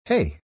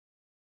Hey,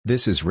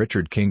 this is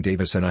Richard King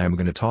Davis and I am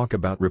going to talk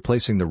about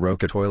replacing the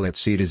Roca toilet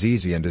seat is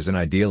easy and is an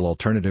ideal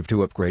alternative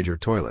to upgrade your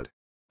toilet.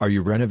 Are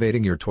you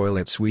renovating your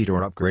toilet suite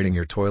or upgrading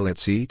your toilet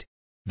seat?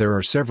 There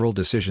are several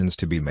decisions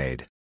to be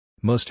made.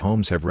 Most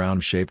homes have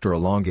round-shaped or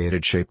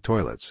elongated-shaped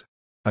toilets.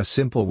 A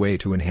simple way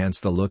to enhance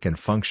the look and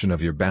function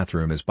of your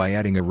bathroom is by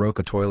adding a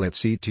Roca toilet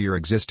seat to your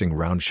existing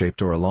round-shaped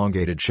or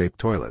elongated-shaped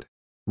toilet.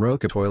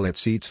 Roca toilet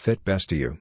seats fit best to you,